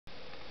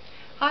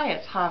Hi,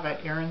 it's Hava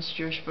at Aharon's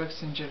Jewish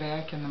Books in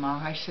Judaica in the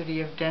Mahi city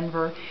of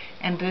Denver,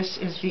 and this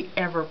is the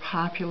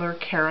ever-popular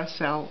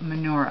Carousel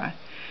Menorah.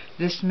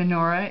 This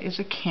menorah is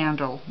a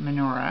candle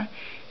menorah.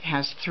 It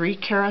has 3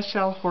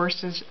 carousel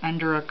horses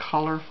under a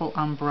colorful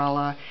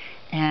umbrella,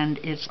 and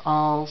it's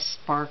all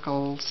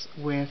sparkles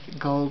with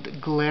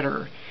gold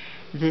glitter.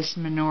 This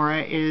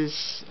menorah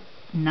is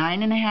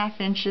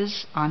 9.5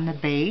 inches on the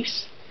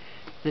base.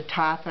 The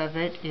top of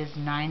it is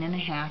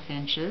 9.5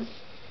 inches.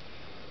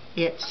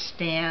 It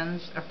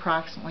stands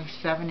approximately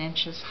 7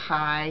 inches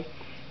high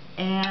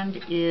and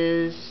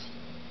is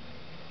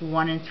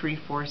 1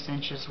 3/4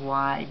 inches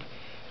wide.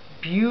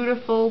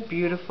 Beautiful,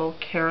 beautiful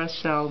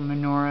carousel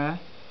menorah.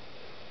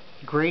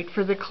 Great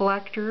for the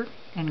collector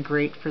and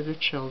great for the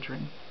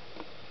children.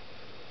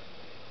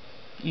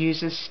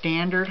 Uses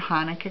standard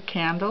Hanukkah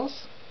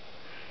candles.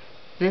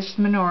 This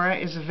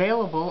menorah is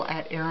available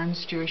at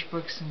Aharon's Jewish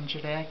Books in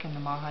Judaica in the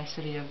Mahi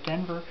city of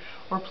Denver,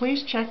 or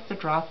please check the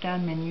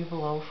drop-down menu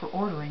below for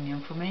ordering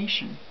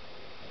information.